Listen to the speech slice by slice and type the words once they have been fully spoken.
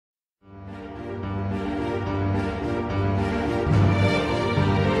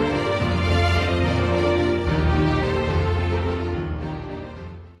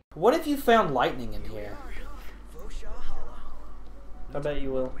What if you found lightning in here? I bet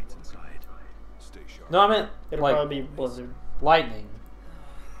you will. No, I meant It'll like probably be Blizzard. lightning.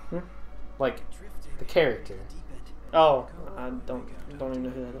 Hmm? Like the character. Oh, I don't even know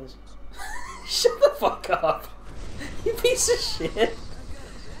who that is. Shut the fuck up. You piece of shit.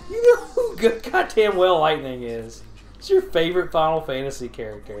 You know who good goddamn well lightning is. It's your favorite Final Fantasy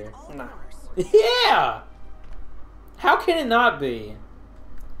character. No. Yeah! How can it not be?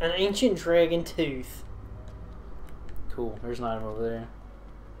 An ancient dragon tooth. Cool, there's an item over there.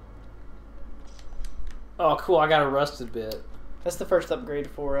 Oh, cool, I got a rusted bit. That's the first upgrade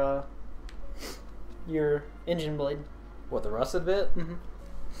for your engine blade. What, the rusted bit? Mm-hmm.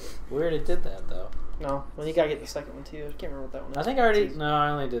 Weird it did that, though. No, well, you gotta get the second one, too. I can't remember what that one is. I think I already... No, I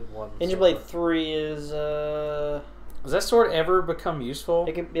only did one. Engine blade 3 is, Does that sword ever become useful?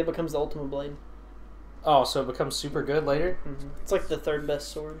 It becomes the ultimate blade. Oh, so it becomes super good later? Mm-hmm. It's like the third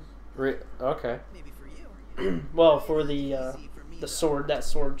best sword. Okay. Well, for the sword, that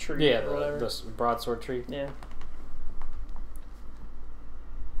sword tree. Yeah, or whatever. the broadsword tree. Yeah.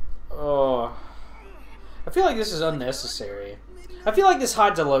 Oh. I feel like this is unnecessary. I feel like this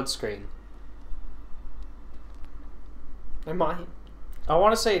hides a load screen. It might. I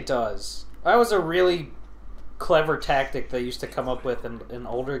want to say it does. That was a really clever tactic they used to come up with in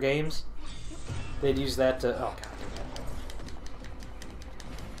older games. They'd use that to... Oh, God.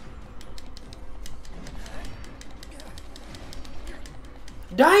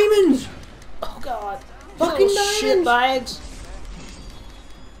 Diamonds! Oh, God. Fucking diamonds! Shit bags!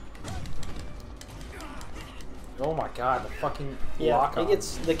 Oh my God, the fucking lock on.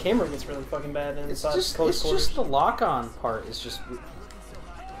 The camera gets really fucking bad inside It's just the lock on part is just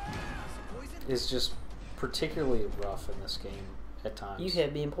particularly rough in this game at times. You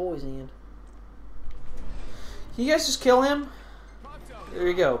had been poisoned. Can you guys just kill him? There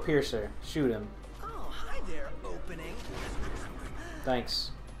you go, Piercer. Shoot him. Oh, hi there, opening.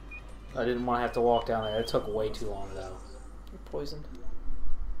 Thanks. I didn't want to have to walk down there. It took way too long though. You're poisoned.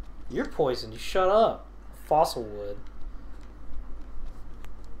 You're poisoned. You shut up. Fossil wood.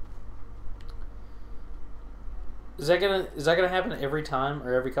 Is that gonna happen every time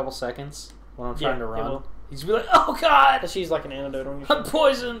or every couple seconds when I'm trying to run? He's gonna be like, "Oh God!" She's like an antidote on your I'm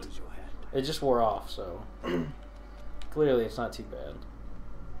poisoned. It just wore off, so clearly it's not too bad.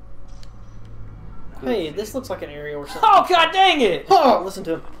 Hey, this looks like an area or something. Oh God dang it! Oh, listen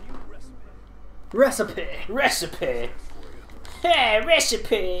to him. Recipe. Recipe. Hey,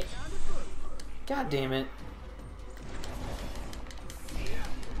 recipe. God damn it.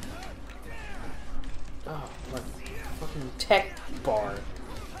 Oh, my fucking tech bar.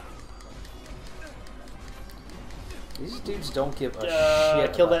 These dudes don't give a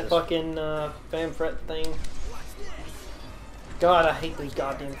shit. Kill about that fucking fanfret thing. God, I hate those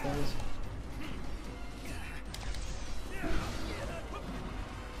goddamn things.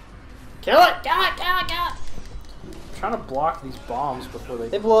 Kill it! Kill it! Kill it! Kill it! I'm trying to block these bombs before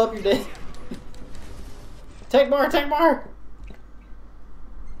they blow up your day. Tech bar! Tech bar!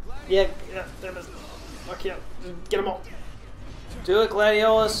 Yeah, there it is. Fuck yeah. Get them all. Do it,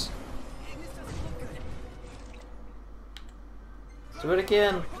 Gladiolus. Do it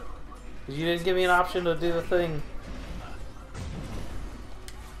again. Because you didn't give me an option to do the thing.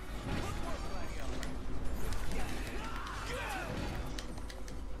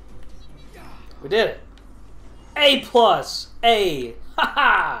 We did it. A+. A.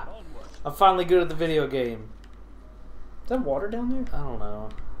 Ha-ha! I'm finally good at the video game. Is that water down there? I don't know.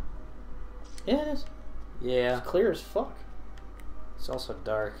 Yeah, it is. Yeah. It's clear as fuck. It's also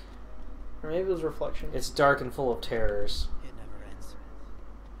dark. Or maybe it was reflection. It's dark and full of terrors. It never ends.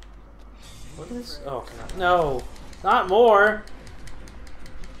 Look at this. Oh, God. No. Not more.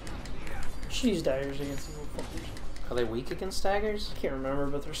 Should use daggers against these little fuckers. Are they weak against daggers? I can't remember,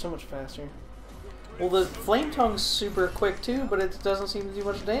 but they're so much faster. Well, the flame tongue's super quick too, but it doesn't seem to do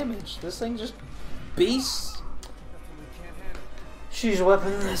much damage. This thing just beasts. Choose a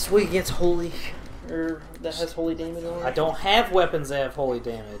weapon that's weak against holy, or that has holy damage on it. I don't have weapons that have holy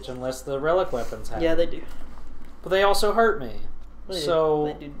damage, unless the relic weapons have. Yeah, they do. But they also hurt me. They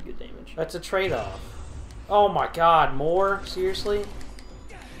So do good damage. that's a trade-off. Oh my God, more? Seriously?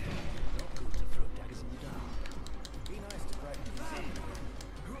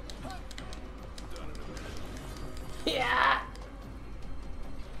 Yeah.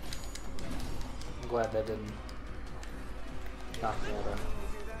 I'm glad that didn't knock me out.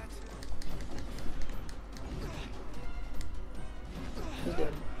 He's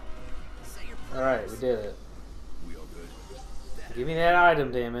dead. Alright, we did it. Give me that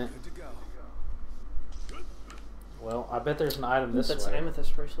item, damn it. Well, I bet there's an item this That's way. an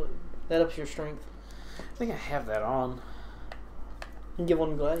amethyst bracelet. That ups your strength. I think I have that on. You can give one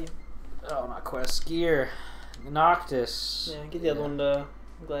to Gladio. Oh, not quest. Gear. Noctis. Yeah, give the other one to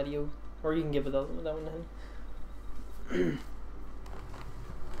Gladio. Or you can give that one to him.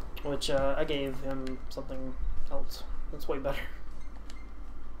 Which, I gave him something else that's way better.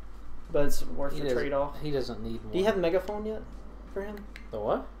 But it's worth the trade-off. He doesn't need more. Do you have Megaphone yet for him? The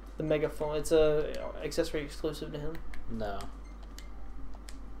what? The Megaphone. It's a accessory exclusive to him. No.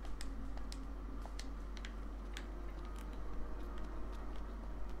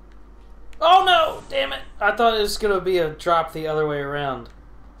 Oh no! Damn it! I thought it was gonna be a drop the other way around.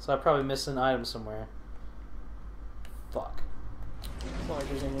 So I probably missed an item somewhere. Fuck. It's not like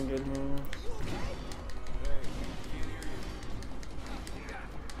there's anything good here.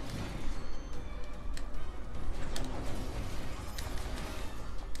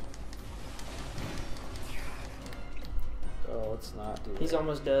 Oh, let's not do that. He's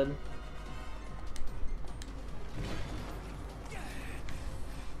almost dead.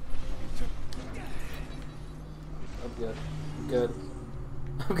 I'm good. I'm good.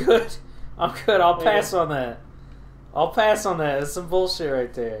 I'm good. I'm good. I'll pass on that. I'll pass on that. That's some bullshit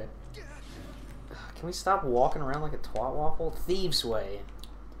right there. Can we stop walking around like a twat waffle? Thieves' Way.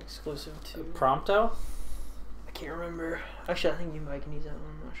 Exclusive to... Prompto? I can't remember. Actually, I think you might can use that one.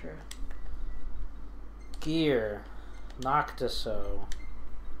 I'm not sure. Gear. Noctiso.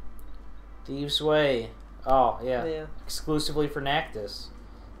 Thieves' Way. Oh, yeah. Exclusively for Nactus.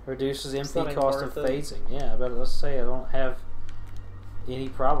 Reduces MP cost of phasing. Yeah, but let's say I don't have any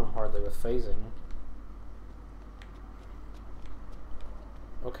problem hardly with phasing.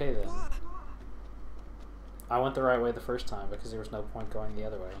 Okay then. I went the right way the first time because there was no point going the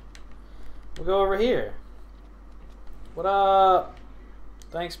other way. We'll go over here. What up?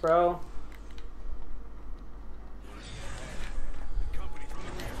 Thanks, bro.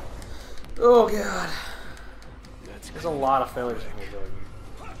 Oh god. There's a lot of failures in here, Jordan.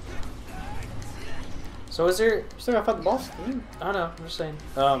 So is there... Still gotta fight the boss. I know, I'm just saying.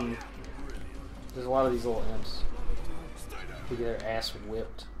 There's a lot of these little imps who get their ass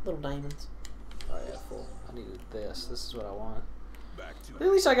whipped. Little diamonds. Oh yeah, full. I needed this. This is what I want. But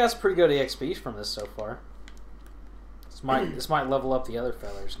at least I got some pretty good EXP from this so far. This might level up the other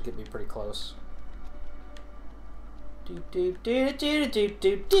fellers and get me pretty close. There's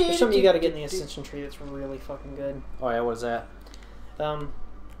something you gotta get in the Ascension tree that's really fucking good. Oh yeah, what is that?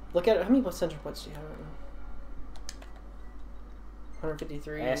 Look at it. How many Ascension points do you have right now?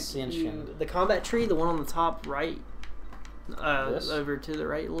 153. Ascension. The combat tree, the one on the top right. Over to the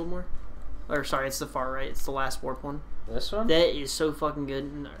right a little more. Or sorry, it's the far right. It's the last warp one. This one? That is so fucking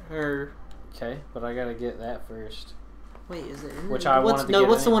good. Okay, but I gotta get that first. Wait, is it? Which I wanted to get.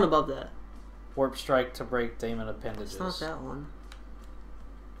 What's the one above that? Warp Strike to break Daemon appendages. It's not that one.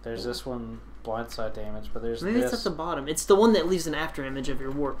 There's this one, blindside damage, but there's Maybe this. it's at the bottom. It's the one that leaves an after image of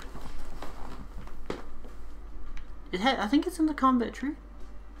your warp. I think it's in the combat tree.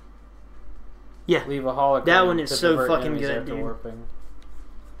 Yeah. Leave a hologram. That one is to so divert fucking enemies good, after dude. warping.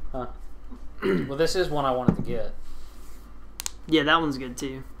 Huh. Well, this is one I wanted to get. Yeah, that one's good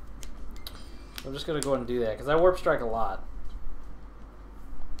too. I'm just gonna go ahead and do that because I warp strike a lot.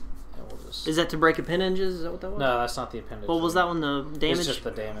 And we'll just... Is that to break appendages? Is that what that was? No, that's not the appendage. Well, was that one the damage? It's just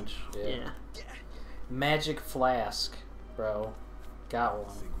the damage. Yeah. Yeah. Magic flask, bro. Got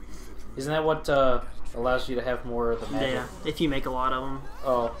one. Isn't that what allows you to have more of the magic? Yeah, if you make a lot of them.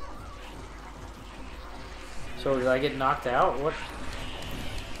 Oh. So did I get knocked out? What?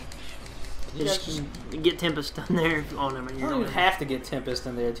 You just get Tempest down there. Oh, no, man. You don't even have to get Tempest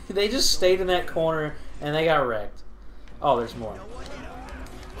in there. They just stayed in that corner and they got wrecked. Oh, there's more.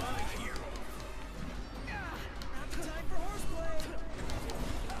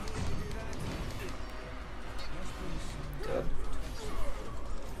 Good.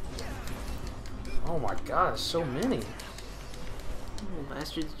 Oh my god, there's so many. Oh,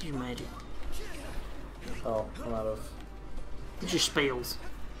 bastards, use your magic. Oh, I'm out of... Use your spells.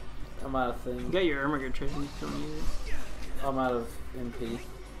 I'm out of thing. You got your Ermiger treasure. Don't use it. I'm out of MP.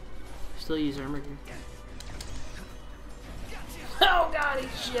 Still use Ermiger. Oh god,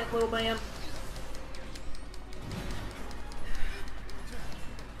 he's shit, little man.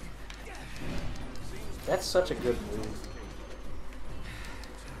 That's such a good move.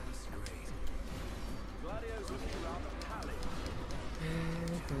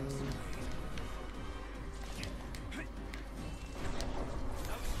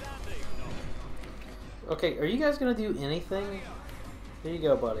 Okay, are you guys gonna do anything? There you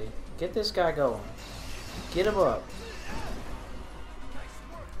go, buddy. Get this guy going. Get him up.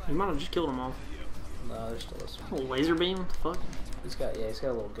 You might have just killed them all. No, there's still this one. A laser beam? What the fuck? He's got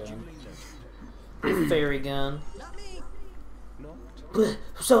a little gun. Fairy gun. I'm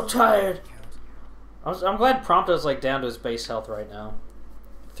so tired. I'm glad Prompto's like down to his base health right now.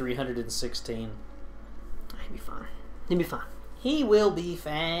 316. He'll be fine. He'll be fine. He will be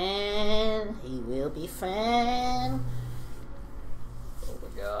fine. He will be fine. Oh my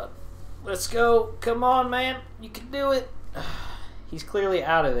god. Let's go. Come on, man. You can do it. He's clearly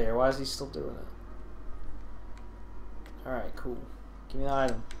out of there. Why is he still doing it? Alright, cool. Give me the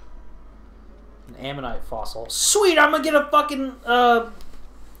item. An ammonite fossil. Sweet! I'm gonna get a fucking,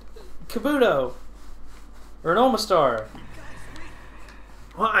 Kabuto. Or an Omastar.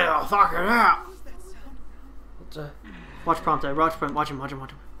 What the fuck is that? What's a... Watch Prompto. Watch him.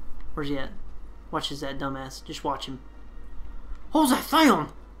 Where's he at? Watch his that dumbass. Just watch him. What was that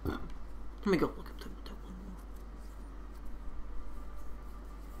sound? Let me go look up that one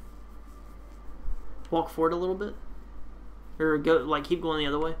more. Walk forward a little bit. Or go, like, keep going the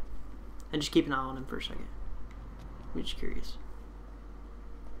other way. And just keep an eye on him for a second. I'm just curious.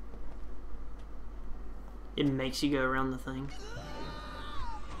 It makes you go around the thing.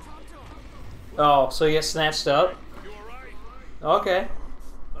 Oh, so you get snatched up? Okay.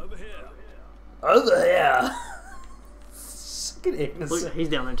 Over here. Fucking ignorant. Look, he's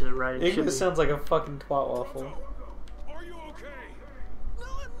down there to the right. Ignorant sounds like a fucking twat waffle. Are you okay? No,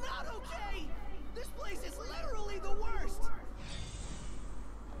 I'm not okay. This place is literally the worst.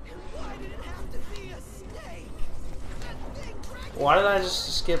 And why did it have to be a snake? That thing dragged me. Why did I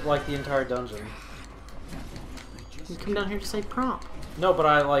just skip like the entire dungeon? You come down here to say prompt. No, but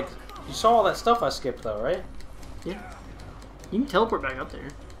I like... You saw all that stuff I skipped though, right? Yeah. You can teleport back up there.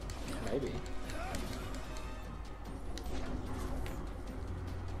 Maybe.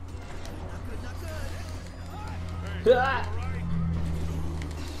 Ah!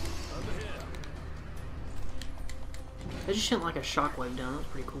 They just sent like a shockwave down. That was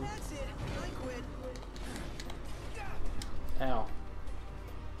pretty cool. That's it. I quit. Ow.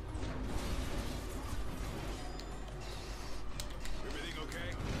 Everything okay?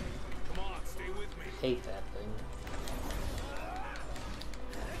 Come on, stay with me. Hate that thing.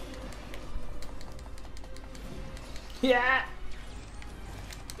 Yeah!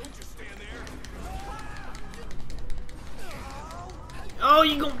 Don't just stand there. Oh,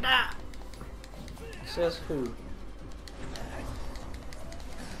 you gonna die! Says who?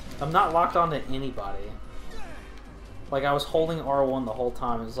 I'm not locked onto anybody. Like, I was holding R1 the whole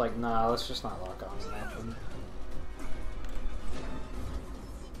time. It's like, nah, let's just not lock on to nothing.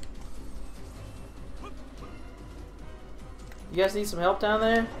 You guys need some help down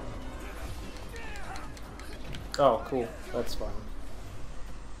there? Oh, cool. That's fine.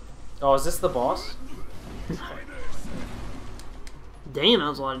 Oh, is this the boss? Damn, that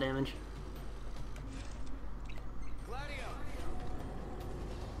was a lot of damage.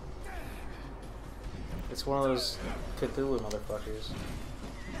 It's one of those Cthulhu motherfuckers.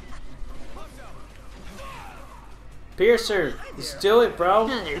 Piercer! Let's do it, bro!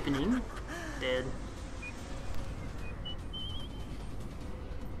 Opening. Dead.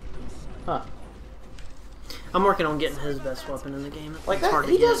 Huh. I'm working on getting his best weapon in the game. Like It's that, hard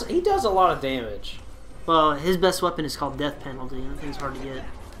to he get. does a lot of damage. Well, his best weapon is called Death Penalty, and I think it's hard to get.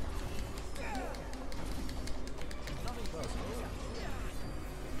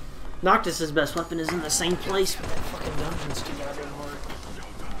 Noctis's best weapon is in the same place, but that fucking dungeon's too goddamn hard.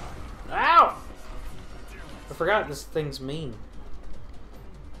 Ow! I forgot this thing's mean.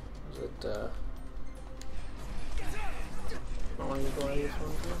 Is it, I want to go out of this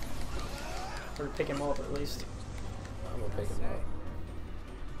one too. Or pick him up at least. I'm gonna pick him up.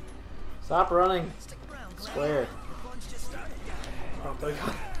 Stop running! Square. Oh my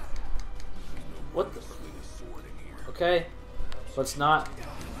god. What the? Okay. Let's not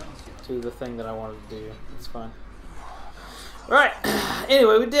do the thing that I wanted to do. It's fine. Alright.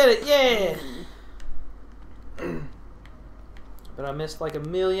 Anyway, we did it. Yeah! But I missed like a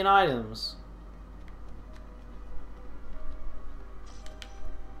million items.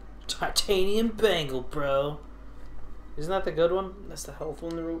 Titanium bangle, bro. Isn't that the good one? That's the health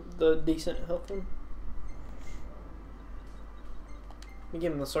one, the decent health one. We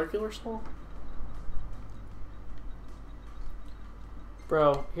give him the circular saw.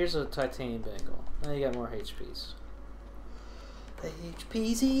 Bro, here's a titanium bangle. Now you got more HPs.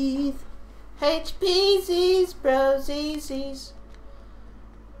 HPs. HPs, bro, ZZs.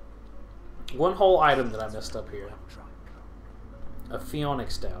 One whole item that I messed up here. A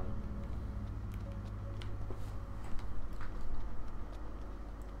Phoenix down.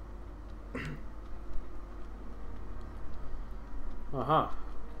 Uh-huh.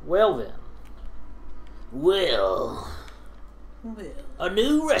 Well then. Well, a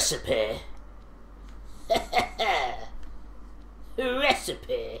new recipe.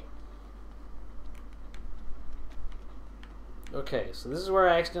 Recipe. Okay, so this is where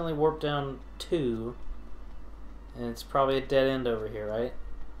I accidentally warped down to, and it's probably a dead end over here, right?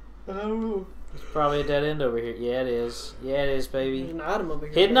 I don't know. It's probably a dead end over here. Yeah, it is. Yeah, it is, baby. There's an item over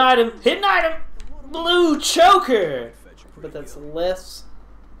here. Hidden item! Hidden item! Blue choker! But that's less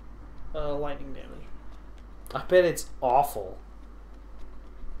lightning damage. I bet it's awful.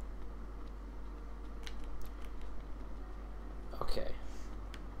 Okay.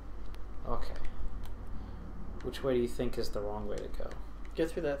 Okay. Which way do you think is the wrong way to go?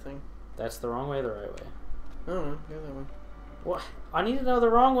 Get through that thing. That's the wrong way or the right way? I don't know. Go that way. What? I need to know the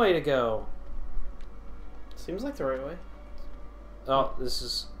wrong way to go. Seems like the right way. Oh, this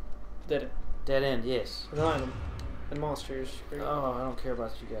is... Did it? Dead end, yes. An item. And monsters. Great. Oh, I don't care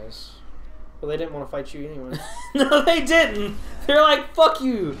about you guys. Well, they didn't want to fight you anyway. No, they didn't! They're like, fuck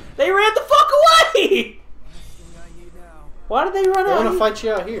you! They ran the fuck away! Why did they run They out? want to fight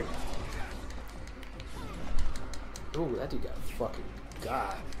you out here. Ooh, that dude got fucking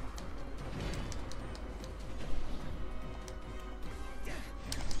got.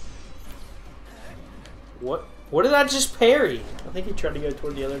 What? What did I just parry? I think he tried to go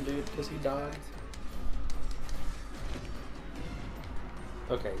toward the other dude because he died.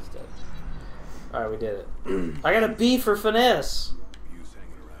 Okay, he's dead. Alright, we did it. I got a B for finesse.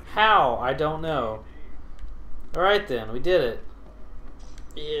 How? I don't know. Alright then, we did it.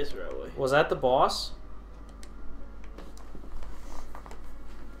 Yes, right away. Was that the boss?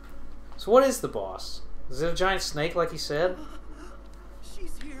 So what is the boss? Is it a giant snake like he said?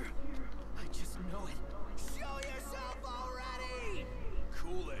 She's here. I just know it. Show yourself already.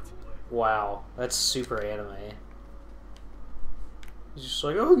 Cool it. Wow, that's super anime. He's just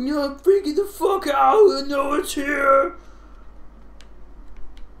like, oh no, freaking the fuck out, I know it's here!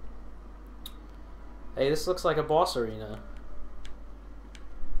 Hey, this looks like a boss arena.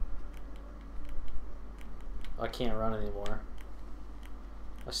 I can't run anymore.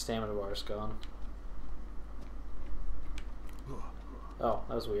 My stamina bar is gone. Oh,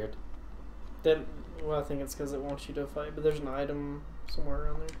 that was weird. Well, I think it's because it wants you to fight, but there's an item somewhere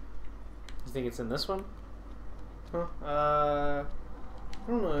around there. You think it's in this one? Huh? I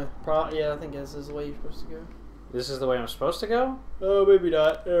don't know. Yeah, I think this is the way you're supposed to go. This is the way I'm supposed to go? Oh, maybe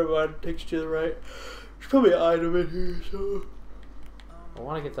not. Never mind. Takes you to the right. There's probably an item in here, so... I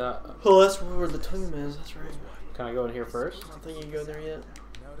want to get that. Oh, that's where the tomb is. That's right. Can I go in here first? I don't think you can go there yet.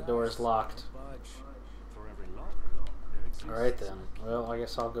 The door is locked. Alright then. Well, I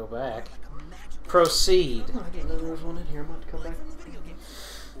guess I'll go back. Proceed. Oh, I didn't know there was one in here. I'm about to come back.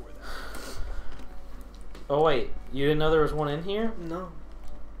 Oh wait, you didn't know there was one in here? No.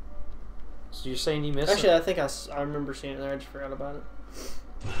 So you're saying you missed Actually, it? I think I remember seeing it there. I just forgot about it.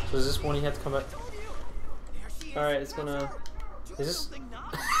 So is this one you have to come back? Alright, it's gonna... Is this...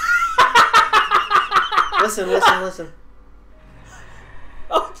 Listen, listen, listen.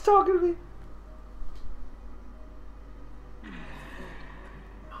 Oh, it's talking to me.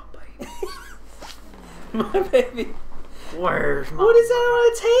 My baby. Where's my... What is that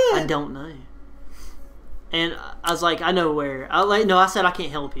on its head? I don't know. And I was like, I know where. No, I said I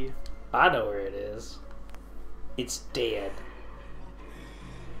can't help you. I know where it is. It's dead.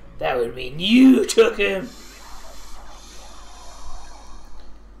 That would mean you took him.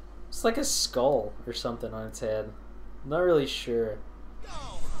 It's like a skull or something on its head. I'm not really sure.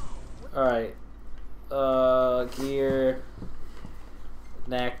 Alright. Gear.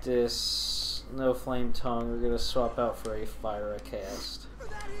 Nactus. No flame tongue. We're gonna swap out for a fire cast.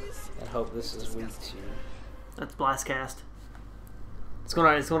 And hope this is weak to you. That's blast cast. It's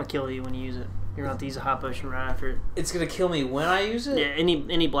gonna kill you when you use it. You're gonna have to use a hot potion right after it. It's gonna kill me when I use it? Yeah,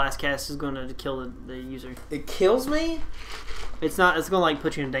 any blast cast is gonna kill the user. It kills me? It's gonna like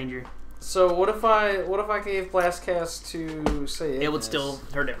put you in danger. So what if I gave blast cast to say It would still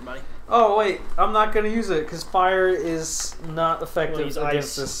hurt everybody. Oh wait, I'm not gonna use it because fire is not effective use against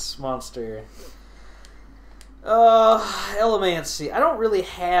ice. this monster. Elemancy. I don't really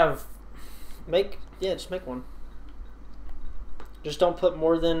have. Just make one. Just don't put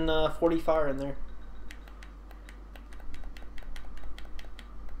more than 40 fire in there.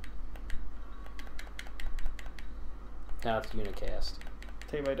 Now it's unicast.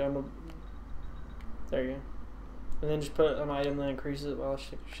 Take it down to... There you go. And then just put an item that increases it by a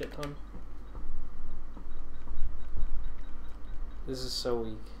shit ton. This is so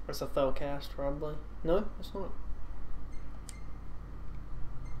weak. It's a fell cast, probably. No, it's not.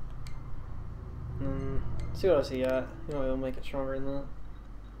 See what else he got. You know, it'll make it stronger than that.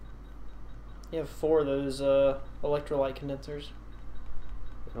 You have 4 of those electrolyte condensers.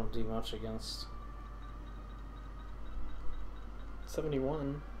 They don't do much against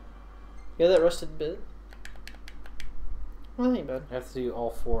 71. You have that rusted bit? Well, that ain't bad. I have to do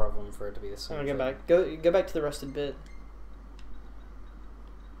all 4 of them for it to be the same. I'm gonna go back. Go back to the rusted bit.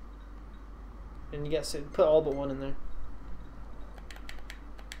 And you got to put all but 1 in there.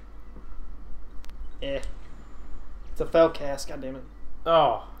 Yeah. It's a fail cast, goddammit.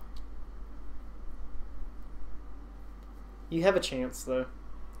 Oh. You have a chance, though.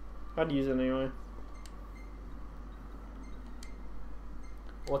 I'd use it anyway.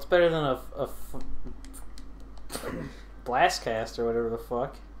 Well, it's better than a blast cast or whatever the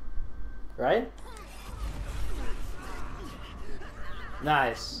fuck. Right?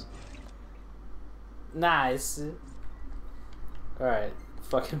 Nice. Nice. Alright.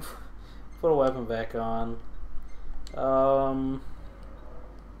 Fucking put a weapon back on.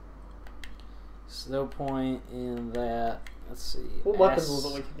 There's no point in that. Let's see. What weapons was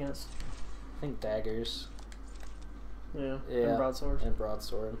it weak against? I think daggers. Yeah. Yeah. And broadsword. And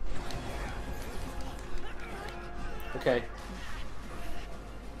broadsword. Okay.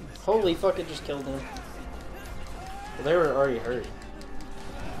 Holy fuck! It just killed him. Well, they were already hurt.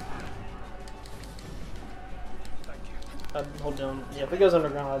 I'd hold down. Yeah, if it goes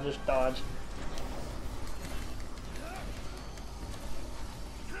underground, I'll just dodge.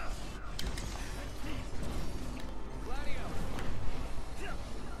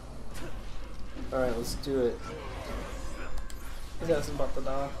 Alright, let's do it. This guy's about to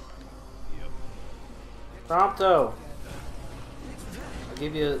die. Prompto! I'll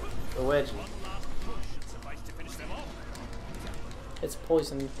give you a wedgie. It's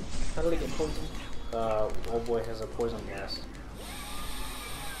poison. How did it get poisoned? Old boy has a poison gas.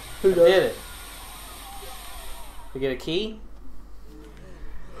 Who did it? We get a key?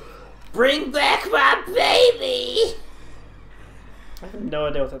 Bring back my baby! I have no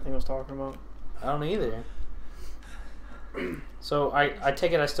idea what that thing was talking about. I don't either. So I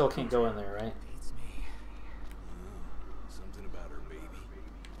take it I still can't go in there, right? It's me. Something about her baby.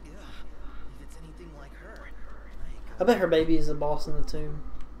 Yeah, if it's anything like her. I bet her baby is the boss in the tomb.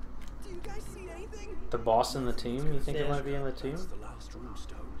 Do you guys see anything? The boss in the tomb? You think it Yeah. might be in the tomb?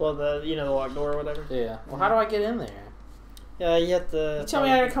 Well, the the locked door or whatever. Yeah. Well, how do I get in there? Yeah, you have to. You tell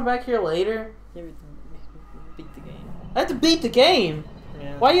me I gotta come back here later? You have to beat the game. I have to beat the game?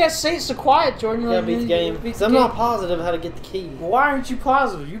 Yeah. Why you gotta say it so quiet, Jordan? You gotta beat the game. Beat 'Cause the I'm game. not positive how to get the key. Why aren't you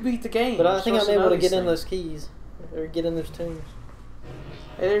positive? You beat the game. But I You're think I'm supposed able know to get these in things. those keys. Or get in those tombs.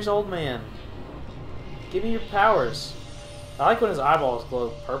 Hey, there's old man. Give me your powers. I like when his eyeballs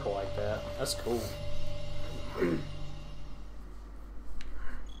glow purple like that. That's cool.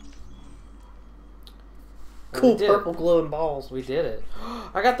 Cool purple glowing balls. We did it.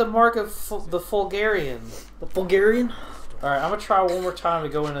 I got the mark of the Fulgarian. The Bulgarian? Alright, I'm gonna try one more time to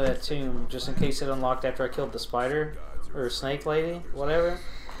go into that tomb, just in case it unlocked after I killed the spider. Or snake lady, whatever.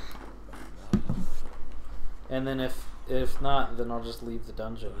 And then if not, then I'll just leave the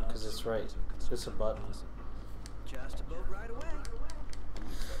dungeon, because it's right. It's a button. Just a boat right away.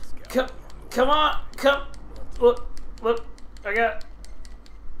 Come on! Come! Look! I got...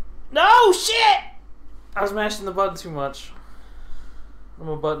 No! Shit! I was mashing the button too much. I'm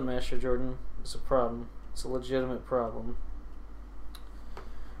a button masher, Jordan. It's a problem. It's a legitimate problem.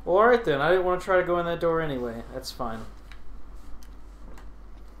 Well, alright then. I didn't want to try to go in that door anyway. That's fine.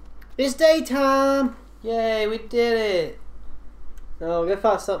 It's daytime! Yay, we did it! No, go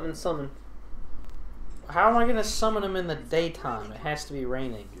find something and summon. How am I going to summon him in the daytime? It has to be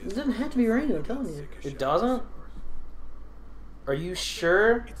raining. It doesn't have to be raining, I'm telling you. It doesn't? Are you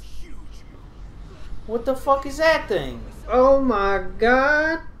sure? What the fuck is that thing? Oh my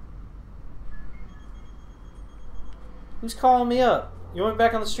god! Who's calling me up? You went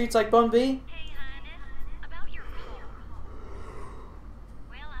back on the streets like Bun B? Hey, Highness, about your car.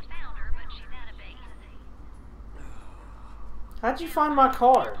 Well, I found her, but she's out of base. How'd you find my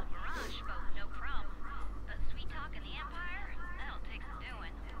car? Mirage spoke no problem. But sweet talking the Empire, that'll take some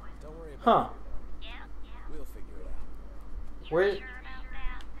doing. Don't worry about Huh. Yeah? it. We'll figure it out. Where... Sure about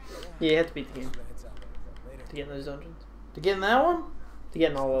that? Yeah, you have to beat the game Heads up. Later. to get in those dungeons. To get in that one? To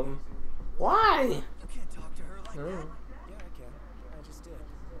get in all of them. Why? You can't talk to her like No. that. Yeah, I can. I just did.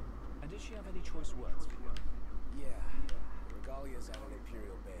 And did she have any choice words for you? Yeah. Regalia's at an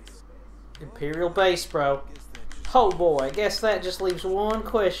Imperial base. Imperial base, bro. Guess that just Oh boy, I guess that just leaves one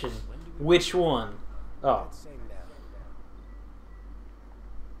question. Which one? Oh. same now.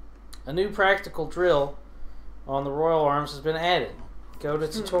 A new practical drill on the Royal Arms has been added. Go to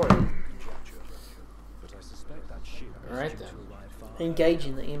tutorial. Conjecture. But I suspect that ship is Right due then. to arrive far.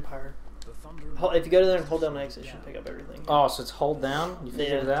 Engaging the Empire. The thunder If you go to there and hold down X, it should pick up everything. Oh, so it's hold down? You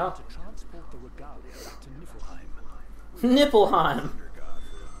figured it out? to transport the regalia back to Niflheim. Niflheim!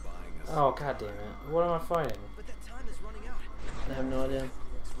 Oh, god damn it. What am I fighting? But that time is running out. I have no idea.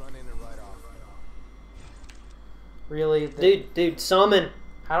 Let's run in and right off. Really? Dude, summon.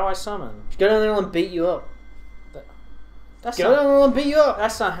 How do I summon? Just go down there and beat you up. That's Go down there and beat you up.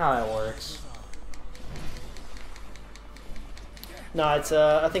 That's not how that works. No, it's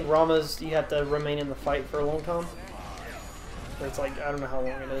I think Rama's, you have to remain in the fight for a long time. Or it's like, I don't know how long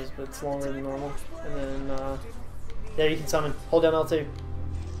it is, but it's longer than normal. And then, yeah, you can summon. Hold down L2.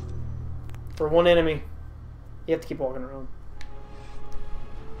 For one enemy. You have to keep walking around.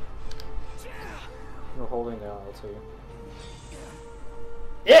 We're holding down L2.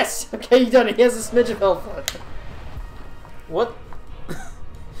 Yes! Okay, you done it. He has a smidge of health. What?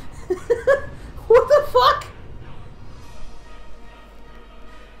 What the fuck?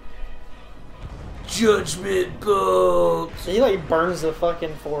 Judgment bolt. He like burns the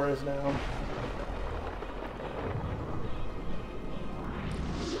fucking forest down.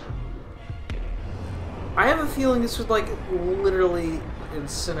 I have a feeling this would like literally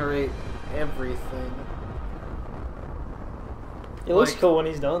incinerate everything. It looks cool when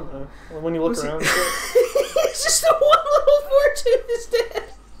he's done though. When you look around. It's just a one little fortune is dead.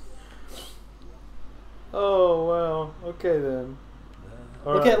 Oh wow. Okay then.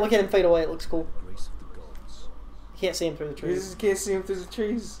 Look at him fade away. It looks cool. Grace of the gods. You can't see him through the You trees. just can't see him through the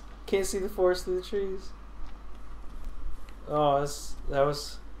trees. Can't see the forest through the trees. Oh, that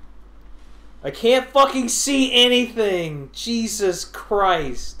was. I can't fucking see anything. Jesus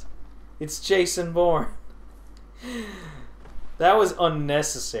Christ! It's Jason Bourne. That was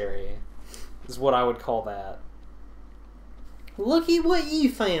unnecessary. Is what I would call that. Looky what you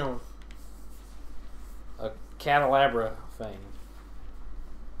found. A candelabra thing.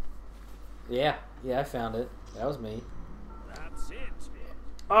 Yeah, I found it. That was me. That's it.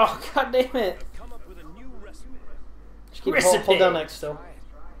 Oh, god damn it! I've come up with a new recipe. Just keep Recipe. hold down X still.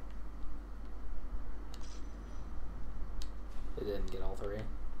 It didn't get all three.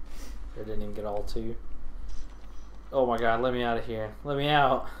 Or it didn't even get all two. Oh my god, let me out of here. Let me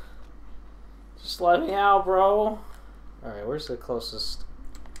out. Just let me out, bro. Alright, where's the closest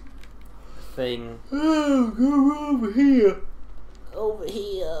thing? Oh, go over here. Over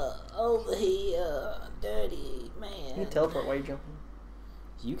here, dirty man. You can teleport while you're jumping.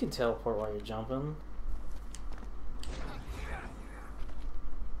 You can teleport while you're jumping.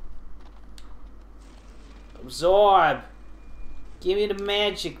 Absorb! Give me the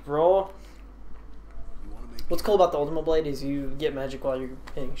magic, bro. What's cool about the Ultimate Blade is you get magic while you're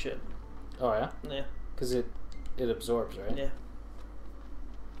hitting shit. Oh yeah? Yeah. Because it absorbs, right? Yeah.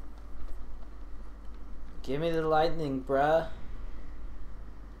 Give me the lightning, bruh.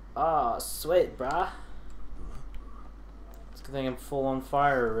 Oh, sweet, bruh. It's a good thing I'm full on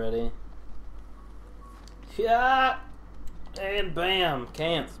fire already. Yeah! And bam!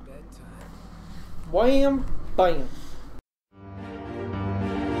 Camp. Wham! Bam!